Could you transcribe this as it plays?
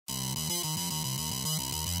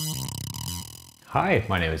Hi,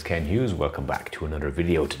 my name is Ken Hughes. Welcome back to another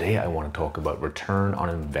video. Today I want to talk about return on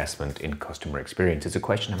investment in customer experience. It's a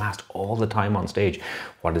question I'm asked all the time on stage.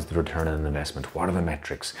 What is the return on investment? What are the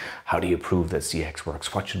metrics? How do you prove that CX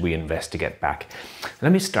works? What should we invest to get back?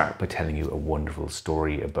 Let me start by telling you a wonderful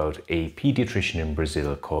story about a pediatrician in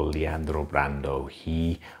Brazil called Leandro Brando.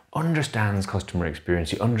 He understands customer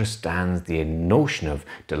experience. He understands the notion of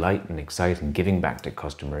delight and excite and giving back to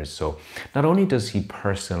customers. So not only does he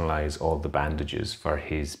personalize all the bandages for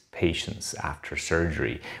his patients after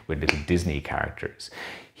surgery with little Disney characters,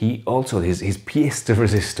 he also, his pièce de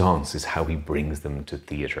résistance is how he brings them to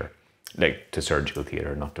theatre, like to surgical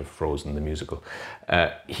theatre, not to Frozen the musical.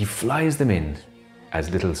 He flies them in as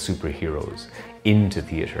little superheroes into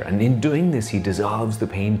theatre. And in doing this, he dissolves the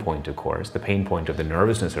pain point, of course, the pain point of the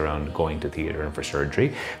nervousness around going to theatre and for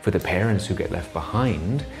surgery, for the parents who get left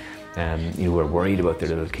behind, who are worried about their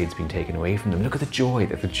little kids being taken away from them. Look at the joy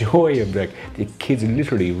of the kids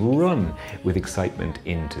literally run with excitement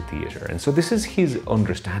into theatre. And so this is his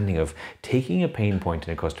understanding of taking a pain point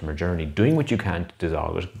in a customer journey, doing what you can to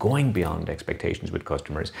dissolve it, going beyond expectations with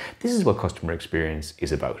customers. This is what customer experience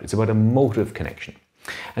is about. It's about emotive connection.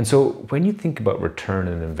 And so when you think about return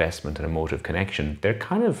on investment and emotive connection, they're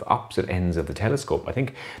kind of opposite ends of the telescope. I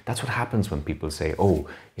think that's what happens when people say, oh,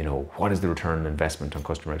 what is the return on investment on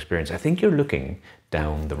customer experience? I think you're looking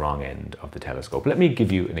down the wrong end of the telescope. Let me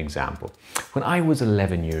give you an example. When I was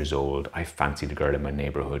 11 years old, I fancied a girl in my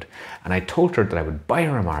neighborhood, and I told her that I would buy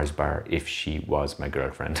her a Mars bar if she was my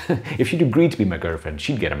girlfriend. If she'd agreed to be my girlfriend,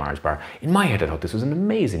 she'd get a Mars bar. In my head, I thought this was an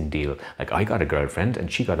amazing deal. Like, I got a girlfriend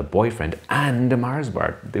and she got a boyfriend and a Mars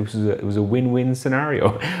bar. It was a win-win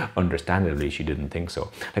scenario. Understandably, she didn't think so.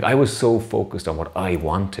 Like, I was so focused on what I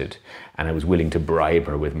wanted, and I was willing to bribe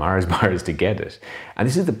her with Mars bars to get it. And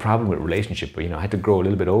this is the problem with relationship, but I had to grow a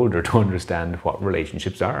little bit older to understand what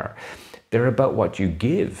relationships are. They're about what you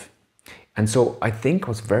give. And so I think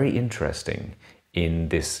what's very interesting in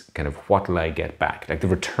this kind of what will I get back, like the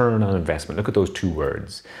return on investment. Look at those two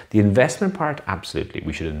words. The investment part, absolutely.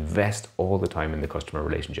 We should invest all the time in the customer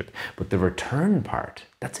relationship. But the return part,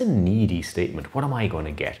 that's a needy statement. What am I going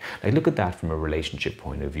to get? Like, look at that from a relationship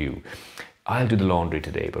point of view. I'll do the laundry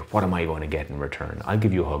today, but what am I going to get in return? I'll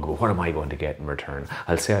give you a hug, but what am I going to get in return?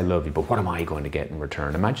 I'll say I love you, but what am I going to get in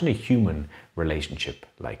return? Imagine a human relationship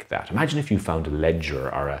like that. Imagine if you found a ledger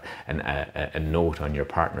or a note on your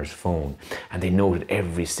partner's phone, and they noted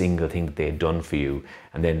every single thing that they had done for you,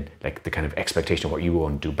 and then like the kind of expectation of what you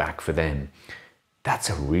want to do back for them. That's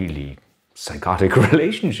a really psychotic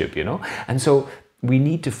relationship, And so we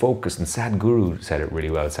need to focus, and Sadhguru said it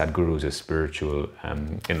really well. Sadhguru is a spiritual,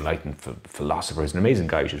 enlightened philosopher. He's an amazing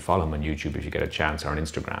guy. You should follow him on YouTube if you get a chance, or on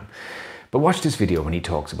Instagram. But watch this video when he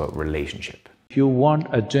talks about relationship. If you want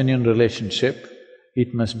a genuine relationship,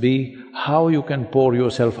 it must be how you can pour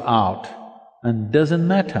yourself out. And doesn't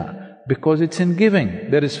matter, because it's in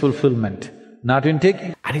giving there is fulfillment, not in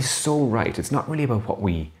taking. And he's so right. It's not really about what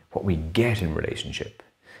we get in relationship.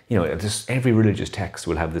 Every religious text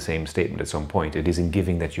will have the same statement at some point. It is in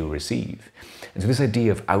giving that you receive. And so this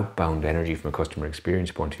idea of outbound energy from a customer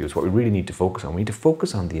experience point of view is what we really need to focus on. We need to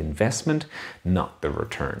focus on the investment, not the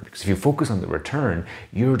return. Because if you focus on the return,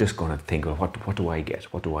 you're just going to think, well, what do I get?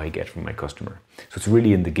 What do I get from my customer? So it's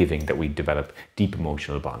really in the giving that we develop deep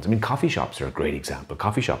emotional bonds. I mean, coffee shops are a great example.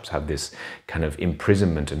 Coffee shops have this kind of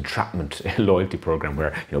imprisonment, entrapment loyalty program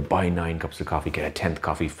where, buy 9 cups of coffee, get a 10th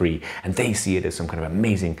coffee free. And they see it as some kind of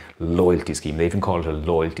amazing loyalty scheme. They even call it a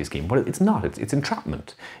loyalty scheme. But it's not. It's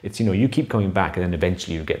entrapment. It's, you keep coming back and then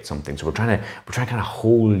eventually you get something. So we're trying to kind of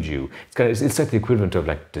hold you. It's like the equivalent of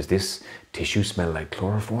like, does this tissue smell like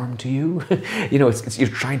chloroform to you? You're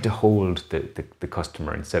trying to hold the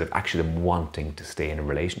customer instead of actually them wanting to stay in a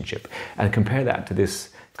relationship. And compare that to this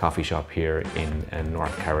coffee shop here in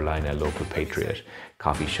North Carolina, local Patriot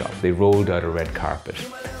coffee shop. They rolled out a red carpet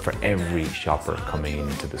for every shopper coming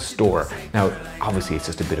into the store. Now, obviously it's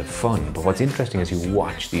just a bit of fun, but what's interesting is you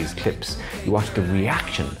watch these clips, you watch the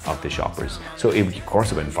reaction of the shoppers. So it, of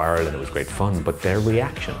course, it went viral and it was great fun, but their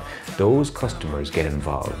reaction, those customers get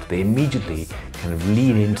involved. They immediately kind of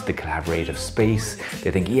lean into the collaborative space. They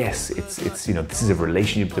think, yes, it's this is a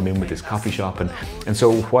relationship I'm in with this coffee shop. And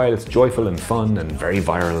so while it's joyful and fun and very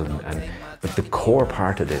viral but the core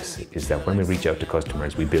part of this is that when we reach out to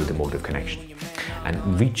customers, we build emotive connection.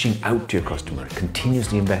 And reaching out to your customer,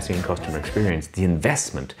 continuously investing in customer experience, the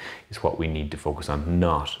investment is what we need to focus on,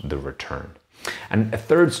 not the return. And a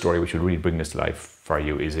third story which will really bring this to life for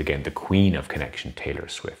you is, again, the queen of connection, Taylor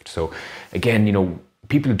Swift. So again,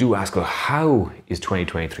 people do ask, well, how is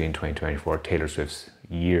 2023 and 2024 Taylor Swift's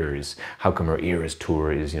years. How come her Eras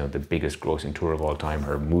tour is, the biggest grossing tour of all time?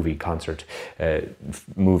 Her movie concert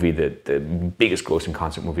movie, the biggest grossing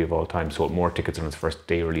concert movie of all time, sold more tickets on its first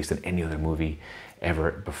day release than any other movie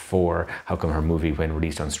ever before. How come her movie, when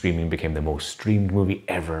released on streaming, became the most streamed movie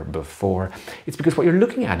ever before? It's because what you're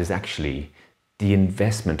looking at is actually the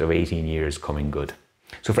investment of 18 years coming good.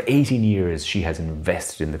 So for 18 years, she has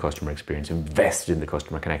invested in the customer experience, invested in the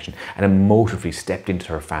customer connection, and emotively stepped into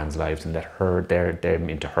her fans' lives and let them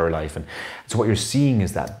into her life. And so what you're seeing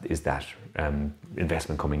is that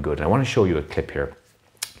investment coming good. And I want to show you a clip here.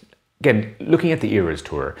 Again, looking at the Eras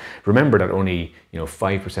tour, remember that only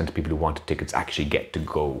 5% of people who wanted tickets actually get to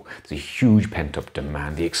go. There's a huge pent-up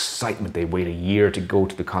demand, the excitement. They wait a year to go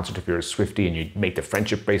to the concert if you're a Swiftie, and you make the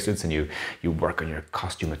friendship bracelets and you work on your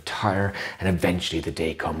costume attire, and eventually the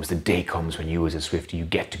day comes when you as a Swiftie, you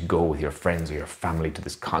get to go with your friends or your family to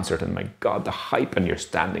this concert, and my God, the hype, and you're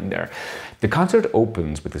standing there. The concert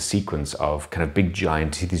opens with a sequence of kind of big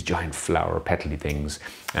giant, see these giant flower petally things,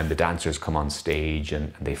 and the dancers come on stage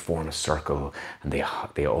and they form a circle, and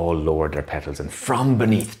they all lower their petals, and from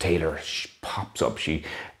beneath Taylor pops up, she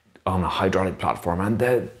on a hydraulic platform, and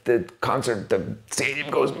the stadium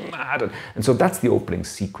goes mad, and so that's the opening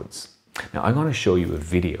sequence. Now I'm going to show you a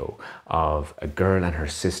video of a girl and her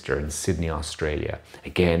sister in Sydney, Australia.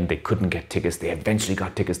 Again, they couldn't get tickets. They eventually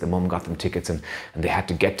got tickets. The mum got them tickets, and they had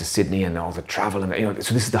to get to Sydney and all the travel, and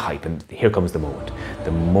so this is the hype, and here comes the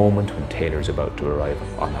moment when Taylor's about to arrive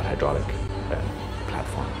on that hydraulic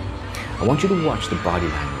platform. I want you to watch the body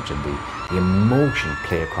language and the emotion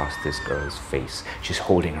play across this girl's face. She's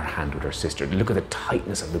holding her hand with her sister. Look at the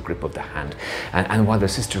tightness of the grip of the hand. And while the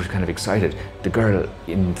sister was kind of excited, the girl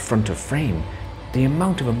in front of frame, the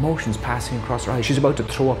amount of emotions passing across her eyes. She's about to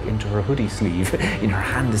throw up into her hoodie sleeve. In her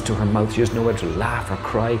hand is to her mouth. She doesn't know whether to laugh or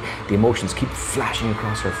cry. The emotions keep flashing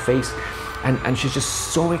across her face. And she's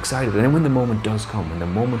just so excited. And then when the moment does come, when the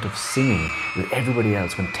moment of singing with everybody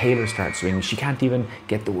else, when Taylor starts singing, she can't even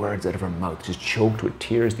get the words out of her mouth. She's choked with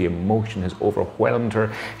tears. The emotion has overwhelmed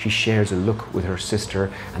her. She shares a look with her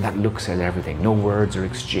sister, and that look says everything. No words are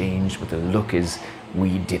exchanged, but the look is,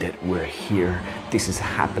 we did it, we're here, this is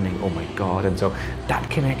happening, oh my God. And so that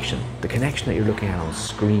connection, the connection that you're looking at on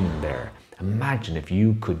screen there, imagine if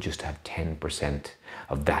you could just have 10%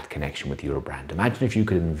 of that connection with your brand. Imagine if you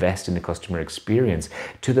could invest in the customer experience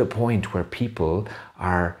to the point where people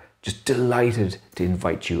are just delighted to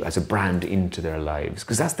invite you as a brand into their lives.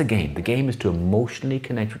 Because that's the game. The game is to emotionally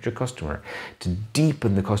connect with your customer, to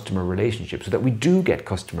deepen the customer relationship so that we do get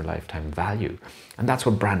customer lifetime value. And that's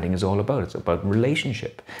what branding is all about. It's about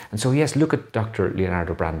relationship. And so yes, look at Dr.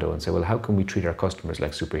 Leonardo Brando and say, well, how can we treat our customers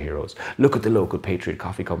like superheroes? Look at the local Patriot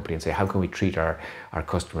Coffee Company and say, how can we treat our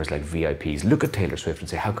customers like VIPs? Look at Taylor Swift and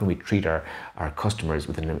say, how can we treat our customers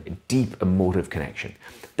with a deep emotive connection?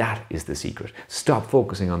 That is the secret. Stop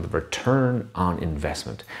focusing on the return on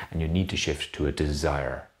investment, and you need to shift to a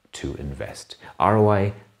desire to invest.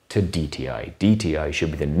 ROI to DTI. DTI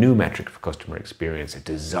should be the new metric for customer experience, a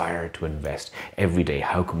desire to invest every day.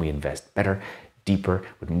 How can we invest better, deeper,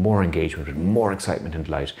 with more engagement, with more excitement and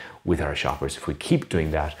delight with our shoppers? If we keep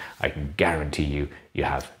doing that, I can guarantee you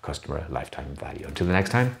have customer lifetime value. Until the next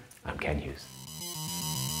time, I'm Ken Hughes.